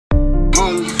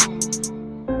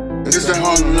It's that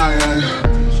hard night.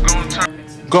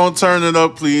 Gonna turn it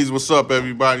up, please. What's up,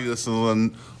 everybody? This is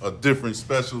a different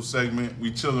special segment. We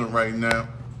chilling right now.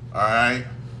 All right.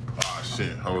 Oh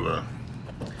shit. Hold on.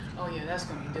 Oh yeah, that's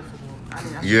gonna be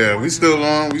difficult. Yeah, we still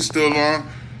on. We still on.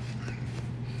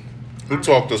 Who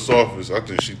talked the softest? I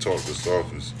think she talked the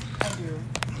softest. I do.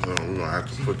 So we're gonna have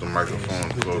to put the microphone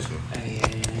closer.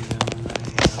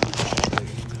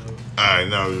 All right,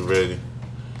 now we ready.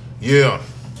 Yeah.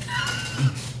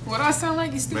 What I sound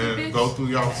like, you stupid Man, bitch? go through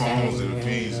y'all phones and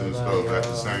feeds and stuff at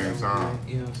the same time.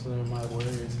 You know, slur my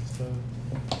words and stuff.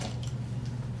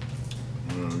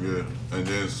 Yeah. And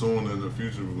then soon in the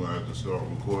future, we're gonna have to start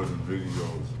recording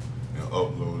videos and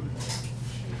upload it.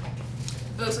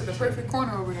 It looks like the perfect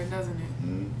corner over there, doesn't it?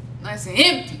 Mm-hmm. Nice and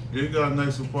empty. You got a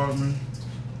nice apartment.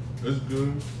 It's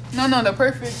good. No, the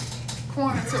perfect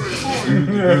corner to record.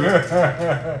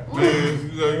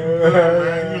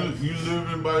 Man, you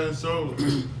living by yourself.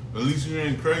 At least you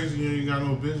ain't crazy. You ain't got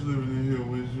no bitch living in here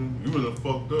with you. You would have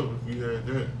fucked up if you had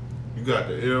that. You got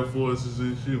the Air Forces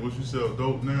and shit. What you sell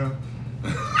dope now?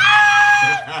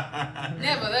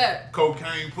 Never that.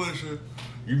 Cocaine pusher.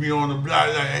 You be on the block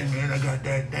like, hey man, I got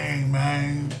that thing,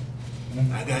 man.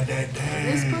 I got that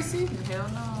thing. This pussy? Hell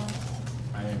no.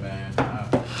 Hey man, I'm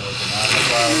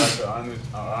like an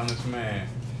honest man.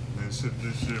 Man, sip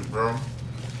this shit, bro.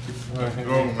 Let's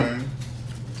go, man.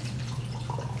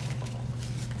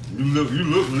 You look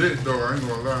lit though. I ain't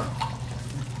gonna lie.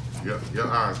 Your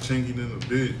eyes chinky than a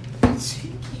bitch.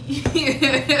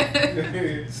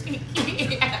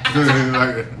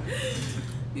 Like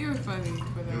You're funny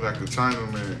for that. you like a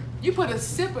Chinaman. You put a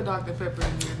sip of Dr. Pepper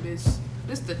in there, bitch.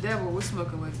 This the devil we're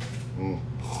smoking with. Mm.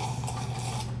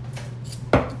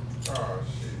 Oh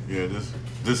shit. Yeah,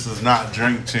 this is not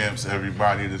Drink Champs,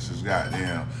 everybody. This is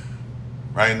goddamn.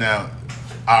 Right now,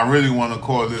 I really want to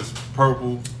call this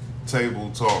Purple Table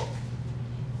Talk.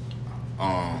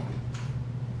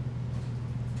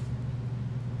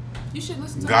 You should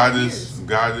listen to how it hears.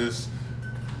 Goddess.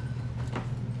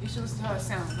 You should listen to how it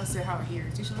sounds. Let's say how it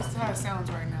hears. You should listen to how it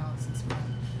sounds right now. Since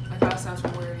like how it sounds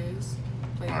from where it is.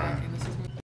 Play it back and listen to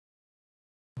it.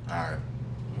 Alright.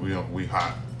 We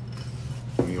hot.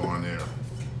 We on there.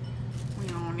 We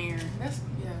on there.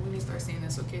 We need to start saying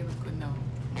that so Caleb could know.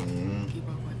 Mm-hmm. Keep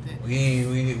up with it. We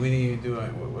didn't even do it.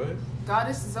 What?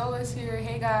 Goddess Zoey's here.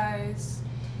 Hey guys.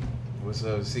 What's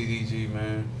up, CDG,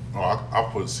 man? Oh, I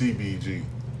put CBG.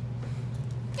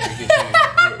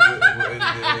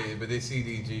 But they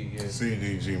CDG, yeah.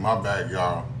 CDG, my bad,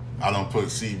 y'all. I don't put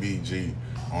CBG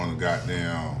on the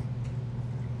goddamn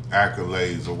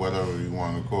accolades or whatever you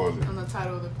want to call it. On the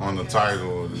title of the podcast. On the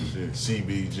title of the shit,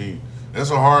 CBG.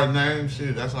 That's a hard name,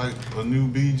 shit. That's like a new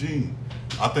BG.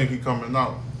 I think he coming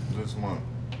out this month.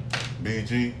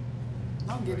 BG.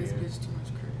 Don't give this bitch too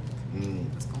much credit.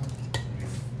 Let's go.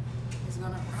 He's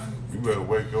gonna run. You better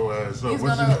wake your ass up. He's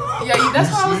gonna,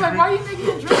 that's why I was like, why you making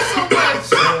him drink so much?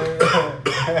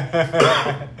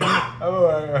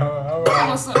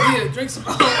 Drink some.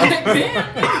 Like, damn,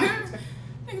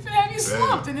 nigga finna have you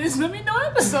slumped in this Let Me Know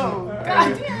episode.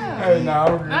 God damn. Hey, nah,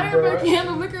 I'm good. Not everybody can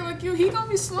handle liquor like you. He gonna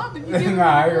be slumped if you give him Nah,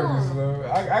 I more. got slow.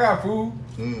 I got food.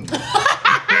 Damn.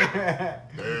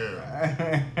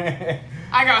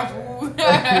 I got food.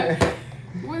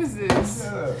 What is this?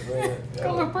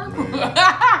 Color purple.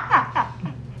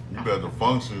 You better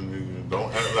function, nigga.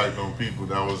 Don't act like them people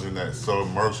that was in that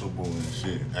submersible and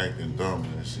shit, acting dumb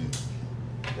and shit.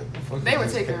 They were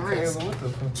taking risks. What the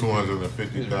fuck?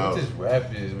 250,000. What this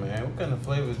rap is, man? What kind of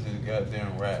flavor is this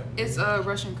goddamn rap? It's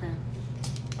Russian cream.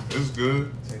 It's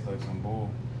good. Tastes like some bull.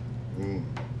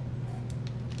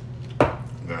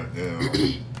 Goddamn.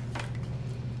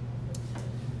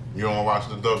 You don't watch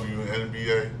the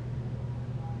WNBA?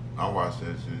 I watch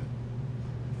that shit.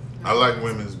 I like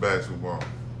women's basketball.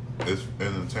 It's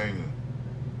entertaining.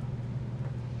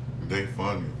 They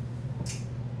funny.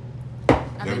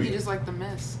 I think you just like the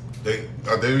mess. They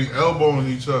be elbowing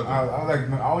each other. I like.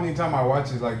 The only time I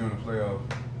watch is like during the playoff.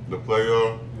 The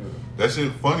playoff. Yeah. That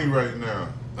shit funny right now.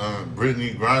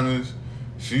 Brittany Griner,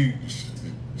 she's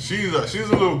a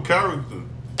little character.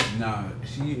 Nah,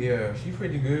 she's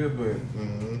pretty good, but.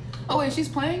 Oh wait, she's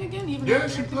playing again? Yeah,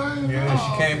 she playing. Yeah,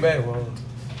 she came back. Well,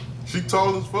 she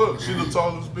tall as fuck. She the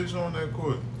tallest bitch on that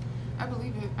court. I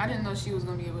believe it. I didn't know she was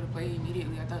gonna be able to play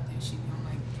immediately. I thought that she'd be on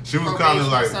like. She was kind of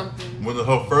like something. with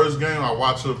her first game. I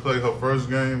watched her play her first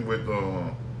game with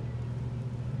I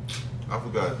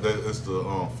forgot that it's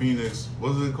the Phoenix.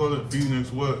 What is it called?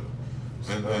 Phoenix what?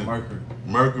 And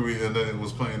Mercury, and then it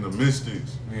was playing the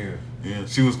Mystics. Yeah. And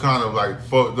she was kind of like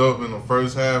fucked up in the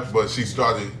first half, but she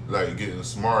started like getting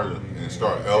smarter and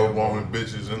start elbowing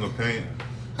bitches in the paint.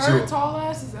 Her tall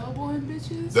ass is elbowing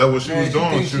bitches. That's what she was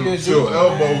doing. She'll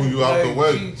elbow you out the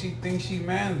way. She thinks she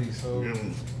manly, so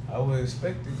I would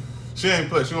expect it. She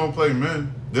don't play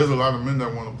men. There's a lot of men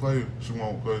that want to play. She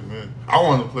won't play men. I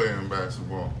want to play in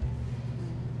basketball.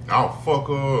 I'll fuck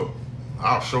her up.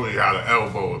 I'll show you how to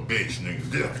elbow a bitch,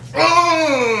 nigga. Yeah.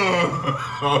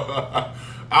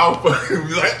 I'll fucking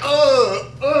be like,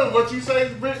 what you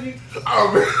say, Brittany?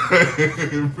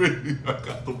 Brittany, I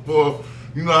got the ball.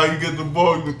 You know how you get the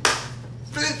ball? You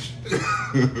bitch.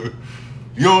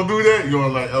 You don't do that? You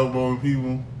don't like elbowing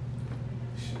people?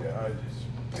 Shit, I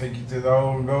just take you to the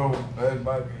own goal.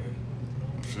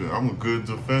 Shit, I'm a good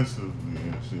defensive.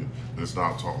 Yeah, shit. Let's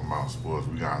not talk about sports.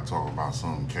 We gotta talk about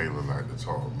something Kayla like to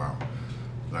talk about.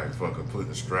 Like fucking putting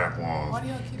the strap on. Why do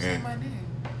y'all keep saying my name?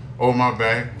 Oh, my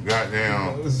bad.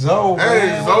 Goddamn. Zoe. Hey,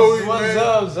 man. Zoey, What's man.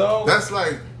 up, Zoe? That's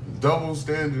like double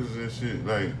standards and shit.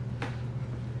 Like,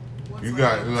 you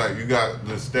got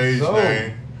the stage Zoe.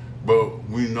 name, but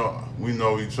we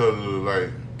know each other like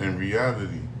in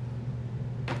reality.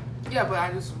 Yeah, but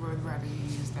I just would rather you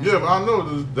use that. Yeah, but I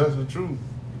know that's the truth.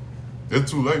 It's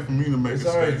too late for me to make It's a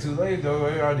already statement. too late though.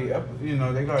 They already up. You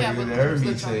know they already but heard me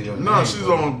let's say your No, name, she's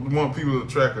but- want people to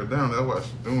track her down. That's why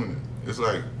she's doing it. It's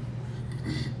like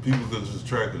people could just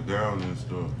track her down and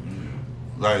stuff.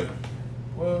 Like,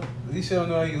 Well, at least you don't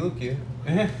know how you look yet.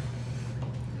 you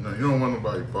don't want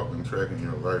nobody fucking tracking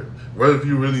your life. What if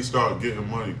you really start getting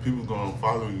money? People gonna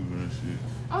follow you and shit.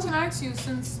 I was gonna ask you,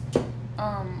 since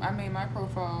I made my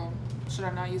profile, should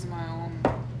I not use my own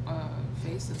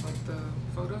face as like the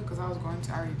photo? Because I was going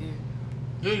to, I already did.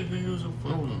 Yeah, you can use a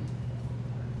photo.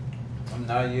 I'm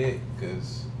not yet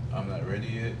because I'm not ready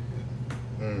yet.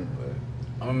 But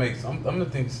I'm gonna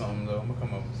think of something though. I'm gonna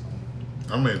come up with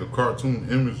something. I made a cartoon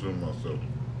image of myself.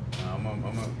 I'm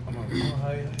gonna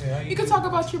how you You can talk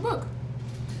about your book.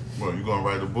 Well, you gonna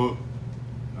write a book?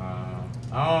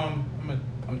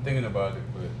 I'm thinking about it,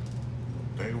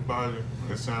 but Think about it.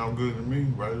 It sounds good to me.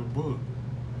 Write a book.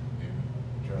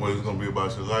 yeah. What it's gonna be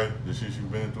about your life, the shit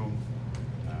you've been through,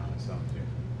 Nah, it's something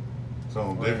different.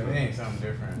 something Well, it different. ain't something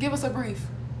different. Give us a brief,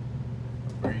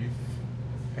 Brief.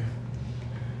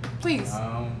 please.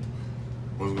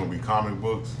 What's gonna be comic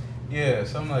books? Yeah,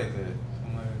 something like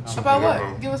that. About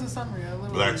superhero. what? Give us a summary. A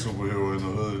little Black bit. superhero in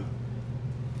the hood.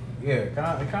 Yeah,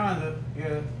 kinda.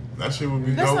 Yeah. That shit would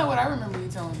be That's dope. not what I remember you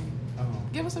telling me.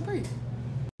 Give us a brief.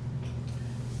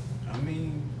 I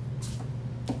mean,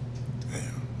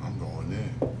 Damn, I'm going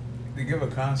in. to give a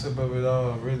concept of it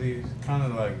all, really, it's kind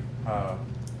of like how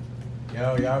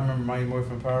y'all remember Mighty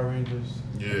Morphin Power Rangers?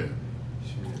 Yeah.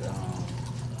 Shit,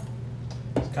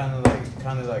 it's kind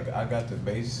of like I got the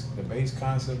base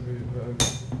concept of it.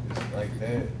 It's like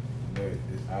that, but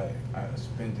I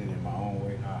spent it in my own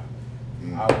way. How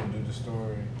I would do the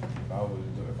story if I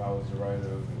was the writer of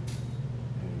it,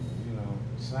 and you know,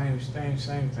 same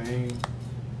thing,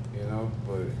 you know,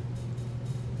 but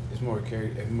it's more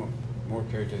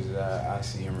characters that I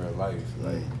see in real life,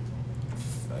 like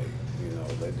you know,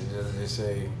 like just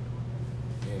say,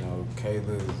 you know,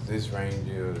 Kayla's this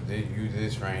ranger, you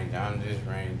this ranger, I'm this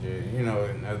ranger, you know,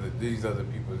 and these other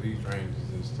people, these rangers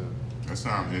and stuff. That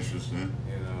sounds interesting.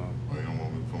 You know. Oh, you don't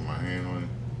want me to put my hand on it?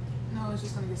 No, it's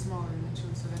just gonna get smaller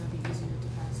eventually, so that'll be easier to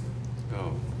pass it.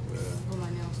 Oh, With my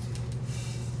nails too.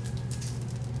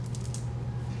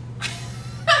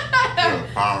 Yeah,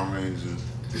 Power Rangers.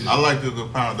 I liked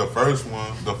the first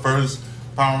one, the first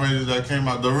Power Rangers that came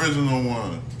out, the original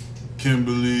one.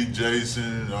 Kimberly,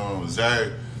 Jason, Zach,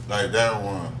 like that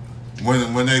one.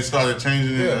 When they started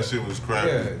changing it, that shit was crappy.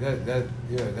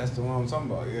 Yeah, that's the one I'm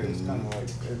talking about. Yeah, it's kind of like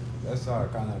that's how I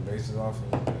kind of base it off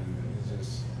of. And it's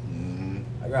just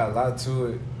I got a lot to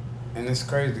it, and it's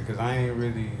crazy because I ain't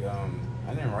really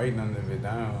I didn't write none of it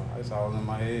down. It's all in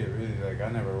my head, really. Like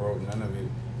I never wrote none of it.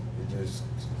 It just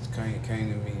came to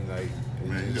me like.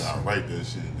 Man, you gotta write that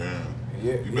shit down.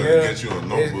 Yeah, You better get you a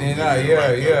notebook.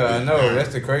 I know. Down.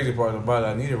 That's the crazy part about it.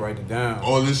 I need to write it down.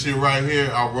 All this shit right here,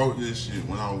 I wrote this shit.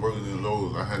 When I was working in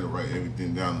Lowe's, I had to write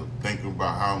everything down to think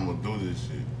about how I'm gonna do this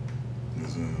shit. You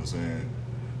know what I'm saying?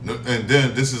 And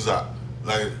then this is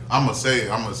like I'm gonna say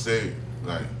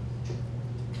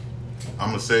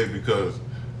because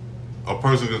a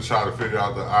person could try to figure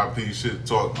out the IP shit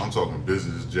talk. I'm talking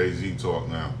business, Jay-Z talk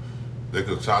now. They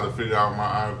could try to figure out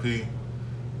my IP,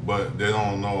 but they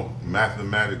don't know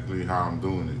mathematically how I'm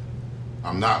doing it.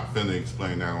 I'm not finna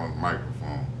explain that on the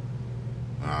microphone.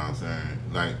 You know what I'm saying?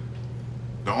 Like,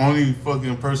 the only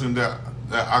fucking person that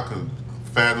I could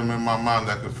fathom in my mind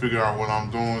that could figure out what I'm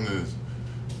doing is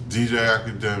DJ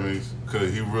Academics,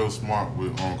 cause he real smart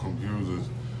with on computers.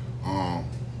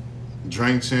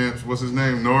 Drink Champs, what's his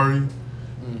name? Nori.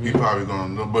 He probably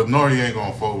gonna, but Nori ain't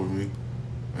gonna fuck with me.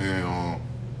 And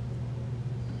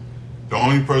the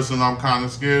only person I'm kind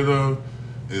of scared of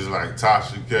is like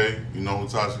Tasha K. You know who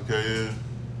Tasha K is?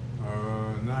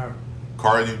 Not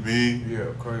Cardi B.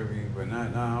 Yeah, Cardi B, but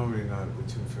not. I don't really know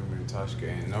too familiar with Tasha K.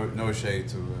 And no shade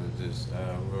to her, just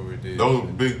whoever it is. Those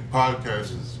big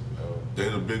podcasters. They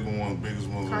the biggest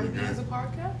ones. Cardi B has a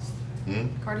podcast?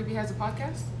 Cardi B has a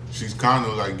podcast? She's kind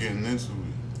of like getting into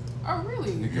it. Oh,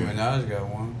 really? Nicki Minaj got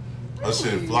one. That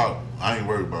shit flop. I ain't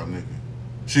worried about Nicki.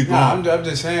 She going. I'm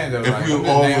just saying though.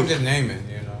 I'm just naming,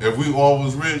 you know. If we all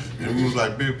was rich and we was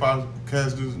like big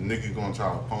podcasters, Nicki gonna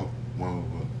try to punk one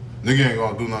of us. Nicki ain't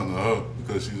gonna do nothing to her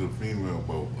because she's a female,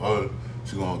 but her,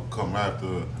 she gonna come after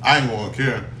her. I ain't gonna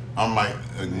care. I might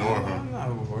ignore her. I'm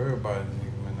not worried about Nicki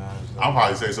Minaj. I'll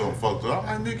probably say something fucked up.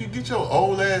 I'm like, Nicki, get your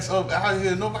old ass up out of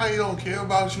here. Nobody don't care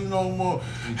about you no more.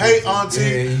 Hey,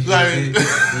 auntie.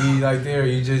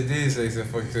 You just did say some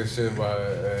fucked up shit about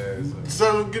her ass.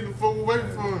 So get the fuck away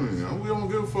from me. We don't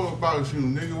give a fuck about you,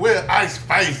 nigga. Where Ice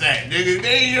Spice at, nigga?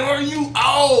 You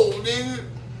old, nigga.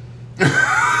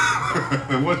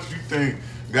 What you think?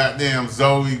 Goddamn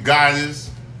Zoey, Goddess.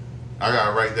 I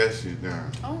gotta write that shit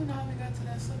down. I don't know how we got to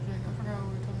that subject. I forgot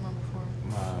what we were talking about before.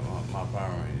 My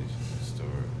Power Rangers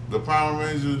story. The Power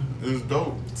Ranger is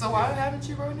dope. So why haven't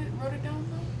you wrote it down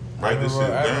though? Write this shit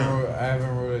down. I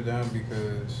haven't wrote it down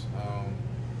because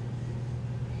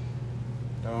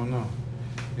I don't know.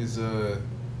 It's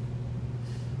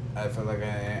I feel like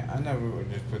I never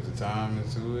just put the time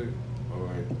into it,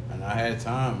 and I had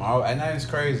time. And it's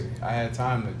crazy. I had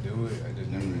time to do it. I just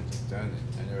never just done it.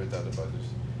 I never thought about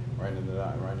just writing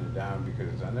it down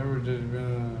because I never just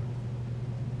been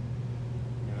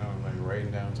like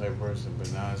writing down type person. But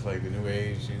now it's like the new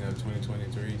age,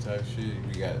 2023 type shit.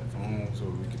 We got phones, so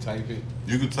we can type it.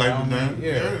 You can type it down.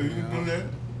 Yeah, you can do that.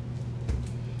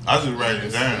 I just write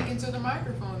it down. Speak into the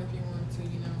microphone if you want to,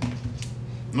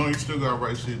 No, you still gotta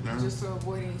write shit down. Just to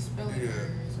avoid any spelling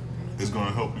errors. It's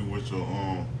gonna help you with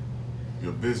your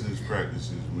business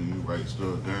practices when you write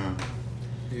stuff down.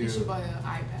 Yeah. You should buy an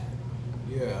iPad.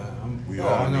 Yeah, we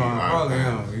all need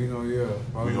iPads.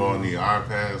 We all need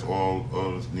iPads. All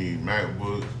of us need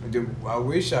MacBooks. I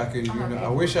wish I could. I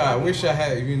wish I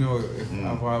had.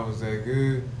 If I was that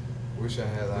good, wish I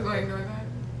had. We're gonna ignore that.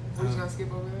 We're just gonna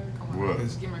skip over that. Come on, what?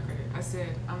 Just give my credit. I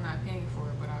said I'm not paying for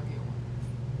it, but I'll get one.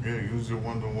 Yeah, use your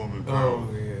Wonder Woman power. Oh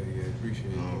yeah, appreciate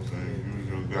it. You know what I'm saying? Use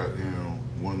your goddamn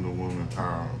Wonder Woman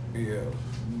power. Yeah,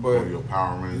 or your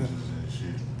Power Rangers and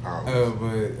shit.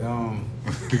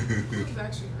 It's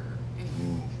actually her. You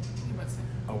about to say?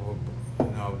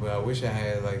 No, but I wish I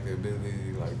had like the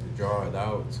ability to draw it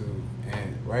out too,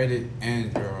 and write it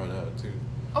and draw it out too.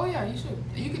 Oh yeah, you should.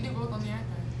 You could do both on the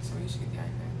iPad, so you should get the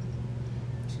iPad.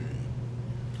 Shit.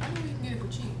 I know you can get it for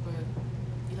cheap, but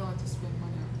you don't have to spend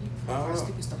money on it. You can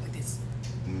stupid stuff like this.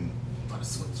 On a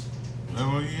Switch. That's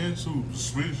what you into.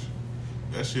 Switch.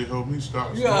 That shit help me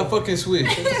stop. You got a fucking Switch.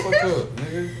 Shut the fuck up,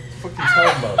 nigga. What the fuck you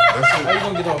talking about? How you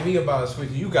gonna get on me about a Switch?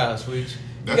 You got a Switch.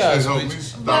 You got a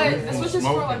Switch. But the Switch is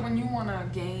for like when you wanna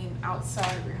game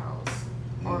outside of your house,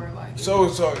 or like. So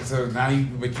now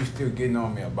but you still getting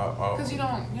on me about. Because you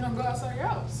don't go outside your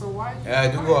house. So why? Yeah, I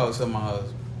do go outside my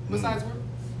house. Besides work.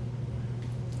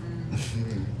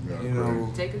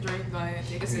 Take a drink, go ahead.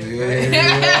 Take a sip.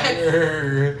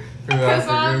 Because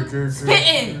I'm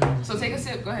spitting. So take a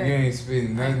sip. Go ahead. You ain't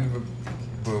spitting nothing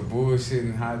but bullshit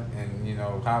and hot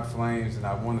flames, and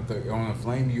I want to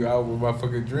flame you out with my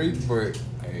fucking drink, but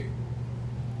hey,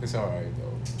 it's all right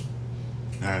though.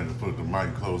 I had to put the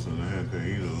mic closer to him because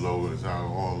he's the lowest out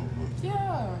of all of us.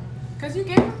 Yeah, because you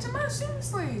gave him too much,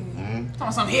 seriously.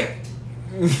 Talking something here.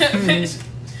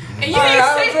 And you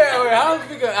I'm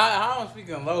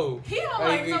speaking low. He don't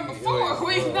like number 4.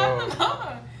 Wait, no.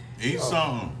 Eat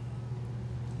something.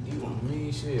 You want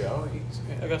mean shit.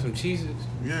 I got some cheeses.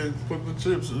 Yeah, put the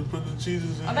cheeses in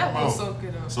your that will mouth. soak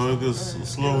it up. So it can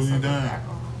slow you down.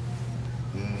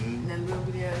 And that little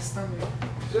bitty ass stomach.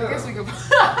 I guess we can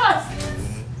pause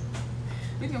this.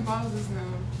 We can pause this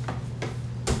now.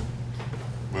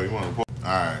 But you want to pause?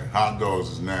 Alright, hot dogs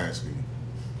is nasty.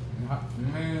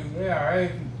 Man, yeah,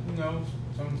 alright.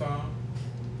 Sometimes.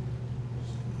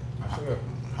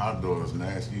 Hot dog is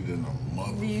nasty than a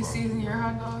motherfucker. Do you season your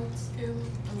hot dogs,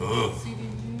 Caleb?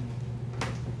 CDG?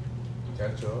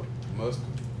 Ketchup, mustard.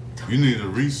 You need to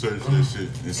research this shit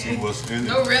and see what's in it.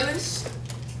 No relish?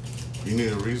 You need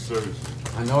to research it.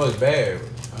 I know it's bad.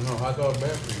 I know hot dog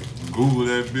bad for you. Google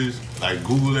that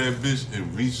bitch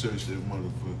and research that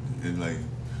motherfucker. And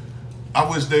I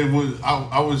wish they would.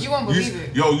 You won't believe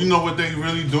it. Yo, you know what they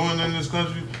really doing in this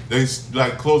country? They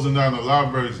closing down the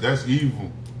libraries. That's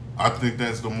evil. I think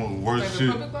that's the worst Like the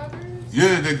shit. public libraries?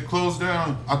 Yeah, they closed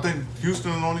down. I think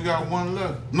Houston only got one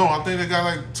left. No, I think they got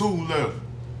like 2 left.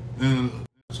 And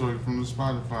sorry from the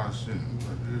Spotify shit.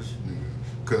 Like this nigga.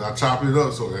 Cause I chop it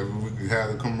up so every week we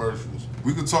have the commercials.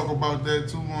 We could talk about that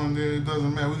too on there. It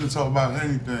doesn't matter. We could talk about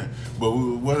anything. But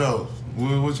what else?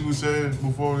 What you said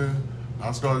before that?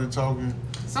 I started talking.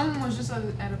 Someone was just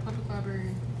at a public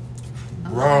library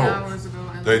 11 Bro, hours ago.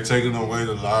 And they taking away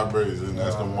the libraries, and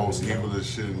that's the most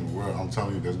evilest shit in the world. I'm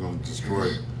telling you, that's gonna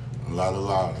destroy a lot of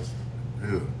lives.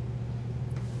 Yeah.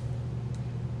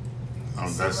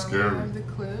 That's scary. I have the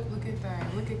clip. Look at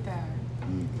that. Look at that.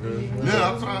 Mm-hmm.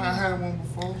 Yeah, I thought I had one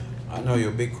before. I know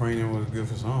your big cranium was good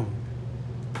for something.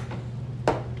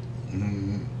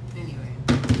 Mm-hmm. Anyway,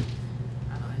 I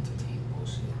don't entertain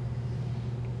bullshit.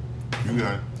 You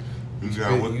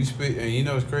got what? You spit, and you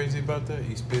know what's crazy about that?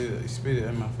 You spit it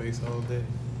in my face all day.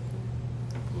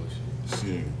 Bullshit.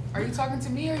 Shit. Are you talking to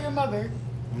me or your mother?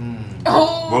 Mm.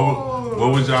 Oh.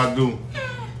 What would y'all do?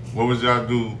 What would y'all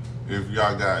do if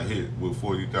y'all got hit with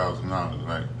 $40,000?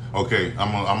 Like, okay,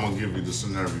 I'm gonna give you the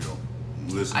scenario.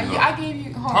 Listen up. I gave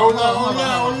you. Hold on.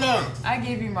 I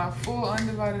gave you my full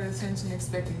undivided attention,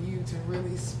 expecting you to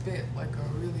really spit like a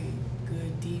really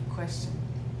good, deep question.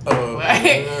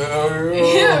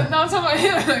 Yeah, no, I'm talking about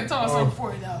him. I'm talking about some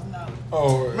 $40,000.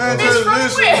 Oh man, Bitch, from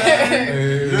listen, where?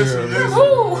 man. Listen.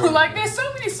 Who? Like, there's so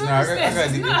many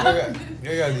circumstances. I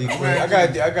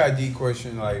got a deep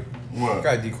question. Like, What? I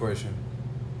got a deep question.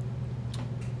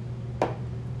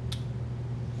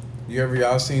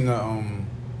 Y'all seen the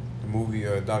movie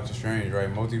Doctor Strange,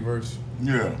 right? Multiverse.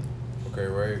 Yeah. Okay,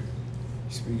 right.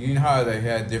 You know how they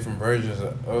had different versions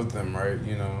of them, right?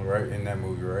 You know, right in that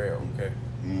movie, right? Okay.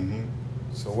 Mm-hmm.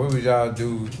 So what would y'all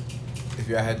do if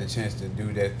y'all had the chance to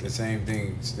do that, the same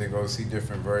thing, to go see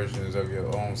different versions of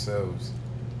your own selves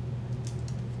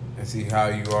and see how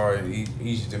you are in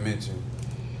each dimension?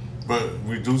 But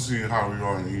we do see how we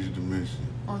are in each dimension.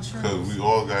 On sure. Because we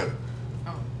all got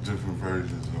different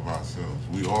versions of ourselves.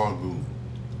 We all do.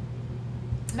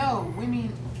 No, we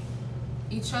mean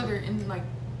each other in like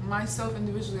myself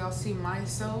individually. I'll see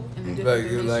myself in a different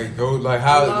dimension.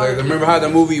 Remember how the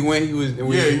movie went? He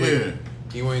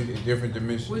went in a different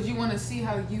dimension. Would you want to see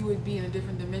how you would be in a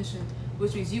different dimension?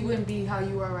 Which means you wouldn't be how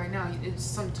you are right now. It's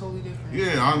something totally different.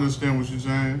 Yeah, I understand what you're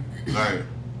saying. Like,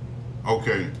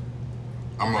 okay.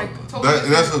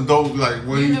 That's a dope, like,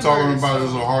 what you talking about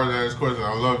is a hard ass question.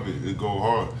 I love it. It go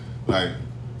hard. Like,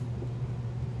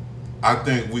 I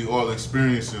think we all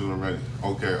experience it already.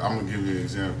 Okay, I'm going to give you an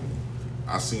example.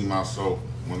 I seen myself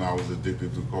when I was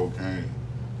addicted to cocaine.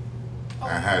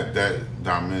 I had that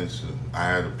dimension. I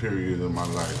had a period in my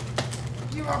life.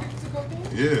 You were addicted to cocaine?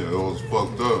 Yeah, it was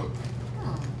fucked up.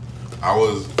 I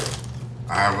was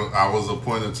a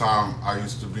point in time, I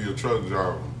used to be a truck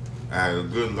driver. I had a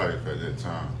good life at that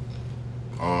time.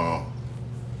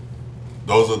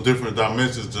 Those are different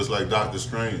dimensions, just like Doctor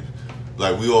Strange.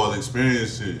 Like, we all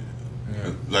experience it.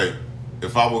 Yeah. Like,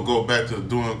 if I would go back to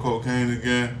doing cocaine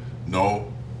again, no.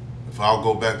 If I'll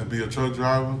go back to be a truck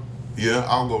driver, yeah,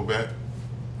 I'll go back.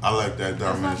 I like that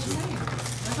dimension.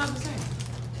 That's not the same.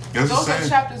 That's Those the same. are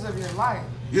chapters of your life.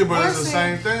 Yeah, but it's the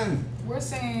same thing. We're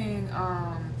saying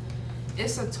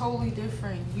it's a totally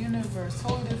different universe,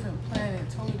 totally different planet,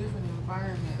 totally different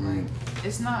environment. Like,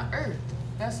 it's not Earth.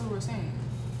 That's what we're saying.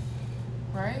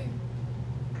 Right?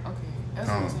 Okay, that's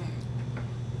what we're saying.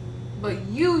 But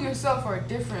you yourself are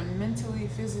different mentally,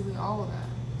 physically, all of that.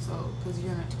 So, because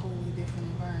you're in a totally different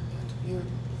environment. You're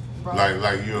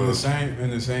like you're in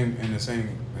the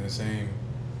same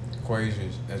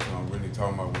equations. That's what I'm really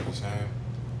talking about. What you're saying,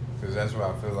 because that's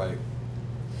why I feel like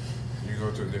you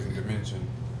go to a different dimension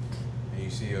and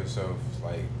you see yourself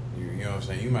like you know what I'm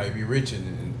saying. You might be rich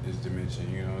in this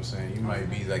dimension. You know what I'm saying. You might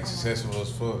be like successful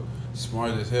as fuck,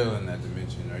 smart as hell in that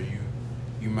dimension, or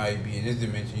you might be in this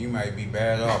dimension. You might be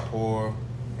bad off, poor,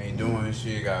 ain't doing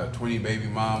shit, got 20 baby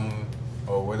mama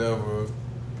or whatever.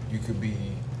 You could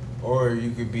be, or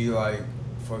you could be like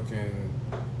fucking.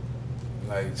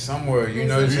 Like somewhere, you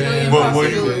know what I'm saying?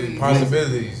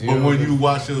 Possibilities. But when you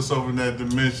watch yourself in that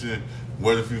dimension,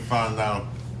 what if you find out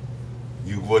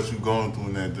what you going through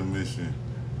in that dimension?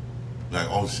 Like,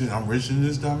 oh shit, I'm rich in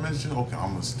this dimension. Okay,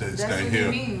 I'm gonna stay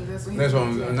here. That's what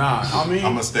I'm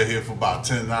gonna stay here for about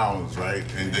 10 hours, right?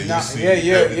 And then you see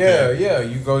yeah.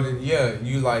 You go to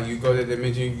you go to that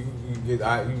dimension. You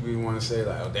want to say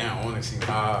like, oh damn, I want to see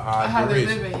how they get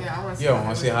rich. Living, yeah, I want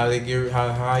to see how they get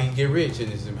how you get rich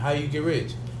in this. How you get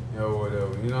rich,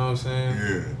 whatever. You know what I'm saying?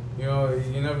 Yeah. You know,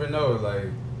 you never know. Like,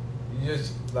 you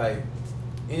just like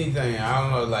anything. I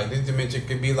don't know. Like this dimension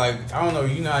could be like I don't know.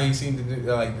 You know how you seen the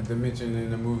dimension in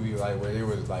the movie like where there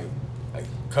was like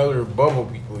colored bubble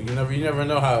people. You never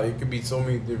know how it could be so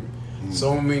many different.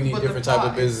 So many but different the type plot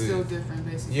of business. Is still different,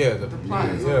 basically. Yeah, the plot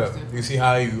is always different. You see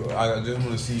how you. I just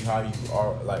want to see how you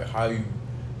are. Like how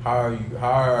are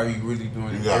you really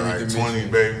doing? You got like dimension. 20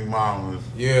 baby mamas.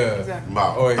 Yeah, exactly.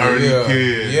 About 30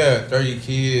 kids. Yeah, 30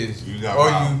 kids. You got or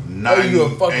you a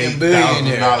fucking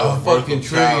billionaire, a fucking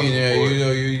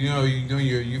trillionaire. You doing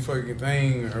your fucking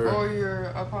thing, or you're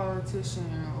a politician,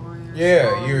 or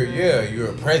you're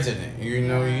a president. You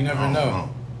never know.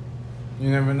 You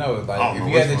never know. Like if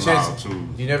you had the chance,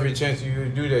 you never had a chance you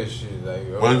would do that shit. Like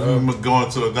what if you go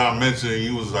into a dimension and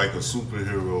you was like a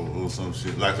superhero or some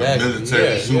shit, like a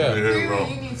military superhero?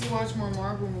 You need to watch more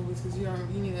Marvel movies because you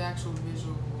need the actual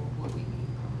visual of what we mean.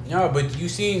 No, but you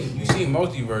seen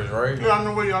multiverse, right? Yeah, I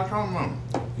know what y'all talking about.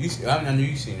 I know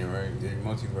you seen it, right? The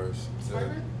multiverse.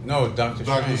 No, Doctor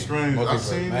Strange. I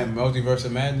seen it. Multiverse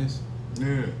of Madness.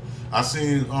 Yeah, I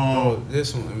seen.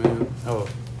 This one, man.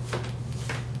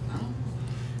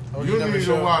 You need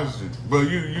to watch it, but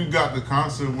you got the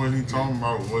concept when he talking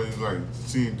about what he's like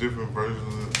seeing different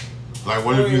versions of, like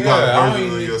what if you got a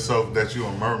version of yourself that you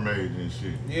a mermaid and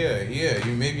shit. Yeah,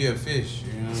 you may be a fish.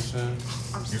 You know what I'm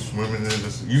saying? You swimming in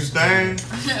the you staying?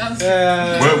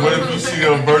 What if you see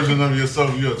a version of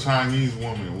yourself? You're a Chinese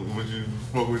woman. Would you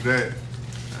fuck with that?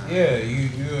 Yeah,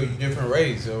 you're a different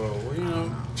race, so you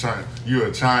know. You're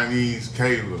a Chinese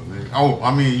Caleb. Oh,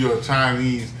 I mean you're a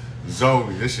Chinese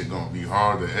Zoey. This shit gonna be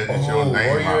hard to edit your name.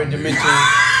 Or you're in dimension,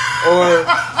 or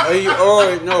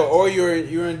you're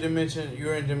in dimension.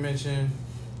 You're in dimension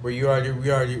where we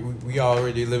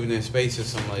already living in space or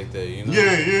something like that. You know.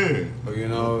 Yeah. Or you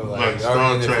know, like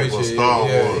Star Trek or Star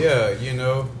Wars. Yeah, you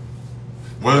know.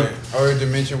 Or a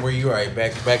dimension where you are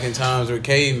back in times with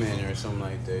cavemen or something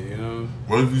like that. You know.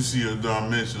 What if you see a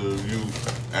dimension of you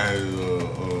as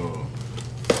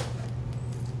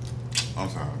I'm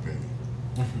sorry, baby.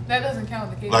 That doesn't count.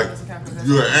 The cave like, doesn't count.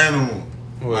 You're an animal.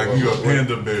 You're a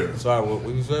panda bear. Sorry, what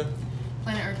did you say?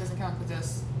 Planet Earth doesn't count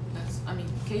because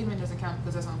caveman doesn't count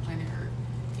because that's on planet Earth.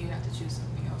 You have to choose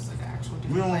something else, like an actual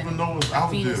different planet. We don't even know what's out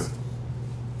Venus.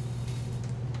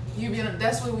 there.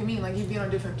 That's what we mean. Like you'd be on a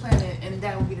different planet, and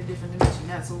that would be the different dimension.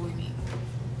 That's what we mean.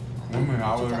 I mean,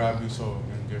 I would rather be so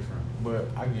indifferent, but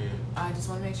I get it. I just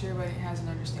want to make sure everybody has an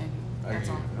understanding. That's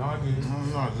all. No, I get it.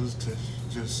 No,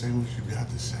 just say what you got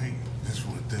to say. This is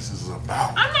what this is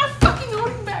about. I'm not fucking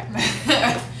holding back,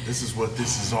 man. This is what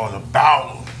this is all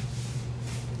about.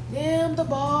 Damn the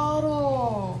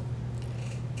bottle.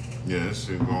 Yeah, this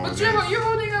shit going. But you're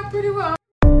holding up pretty well.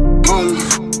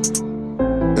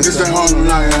 It's that Harlem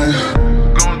night.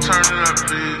 Gon' turn it up,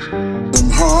 please.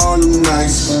 Them Harlem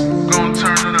nights. Gon'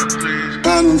 turn it up, please. I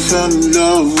done fell in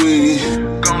love with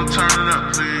it. Gon' turn it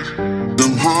up, please.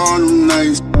 Them Harlem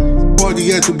nights.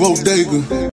 Party at the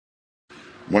bodega.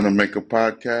 Want to make a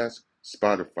podcast?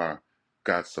 Spotify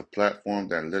got a platform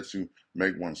that lets you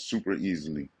make one super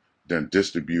easily, then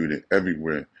distribute it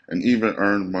everywhere, and even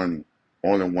earn money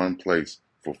all in one place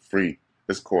for free.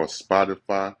 It's called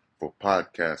Spotify for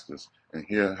Podcasters, and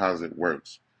here how it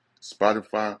works.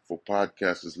 Spotify for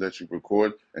Podcasters lets you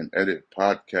record and edit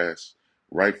podcasts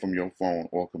right from your phone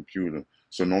or computer.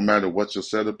 So no matter what your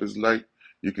setup is like,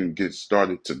 you can get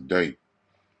started today.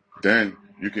 Then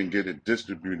you can get it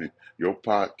distributed, your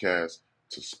podcast,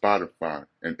 to Spotify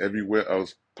and everywhere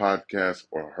else podcasts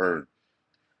are heard.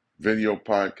 Video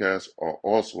podcasts are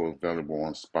also available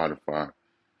on Spotify.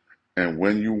 And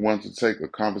when you want to take a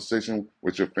conversation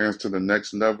with your fans to the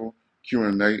next level,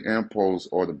 Q&A and polls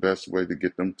are the best way to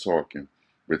get them talking.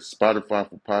 With Spotify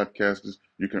for Podcasters,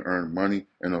 you can earn money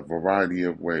in a variety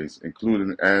of ways,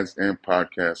 including ads and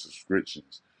podcast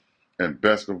subscriptions. And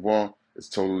best of all, it's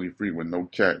totally free with no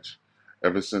catch.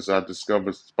 Ever since I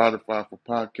discovered Spotify for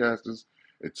Podcasters,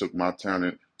 it took my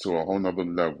talent to a whole nother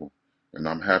level, and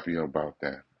I'm happy about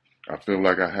that. I feel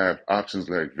like I have options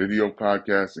like video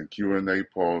podcasts and Q&A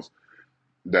polls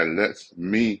that lets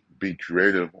me be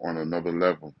creative on another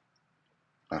level.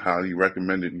 I highly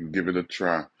recommend it. You give it a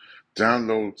try.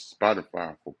 Download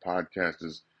Spotify for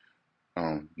Podcasters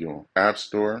on your app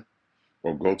store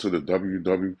or go to the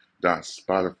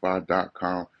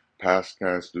www.spotify.com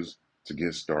podcasters to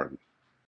get started.